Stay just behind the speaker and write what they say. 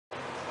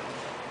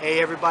Hey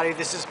everybody,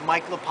 this is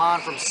Mike LaPon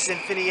from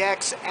Symphony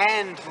X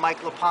and Mike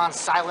LaPon's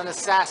Silent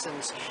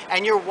Assassins,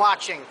 and you're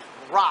watching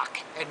Rock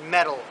and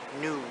Metal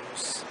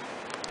News.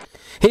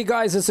 Hey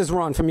guys, this is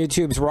Ron from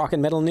YouTube's Rock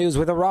and Metal News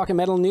with a Rock and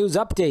Metal News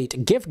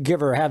update. Gift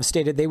Giver have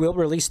stated they will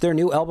release their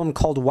new album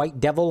called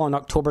White Devil on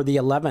October the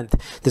 11th.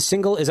 The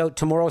single is out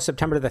tomorrow,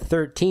 September the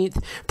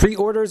 13th.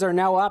 Pre-orders are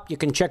now up. You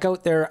can check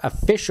out their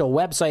official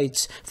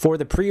websites for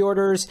the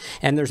pre-orders,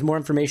 and there's more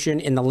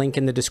information in the link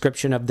in the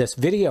description of this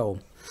video.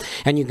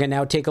 And you can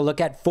now take a look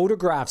at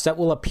photographs that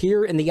will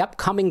appear in the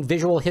upcoming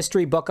visual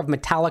history book of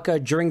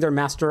Metallica during their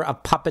Master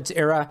of Puppets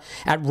era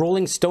at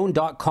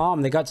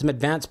rollingstone.com. They got some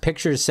advanced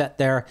pictures set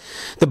there.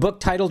 The book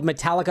titled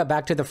Metallica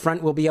Back to the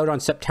Front will be out on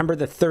September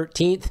the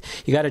 13th.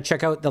 You got to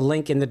check out the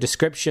link in the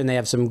description. They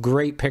have some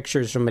great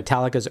pictures from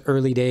Metallica's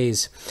early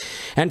days.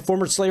 And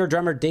former Slayer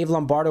drummer Dave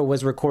Lombardo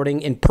was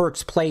recording in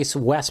Perks Place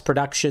West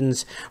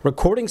Productions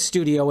recording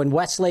studio in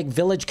Westlake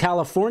Village,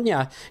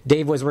 California.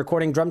 Dave was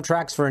recording drum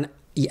tracks for an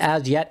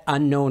as yet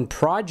unknown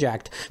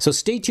project, so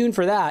stay tuned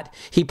for that.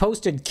 He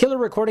posted killer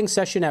recording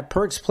session at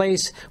Perks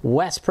Place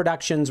West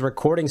Productions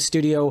recording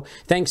studio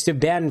thanks to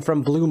Ben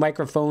from Blue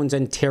Microphones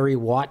and Terry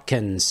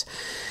Watkins.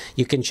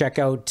 You can check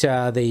out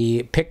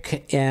the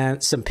pic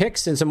and some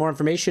pics and some more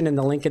information in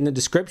the link in the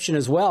description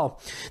as well.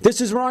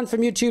 This is Ron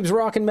from YouTube's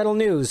Rock and Metal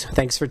News.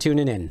 Thanks for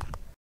tuning in.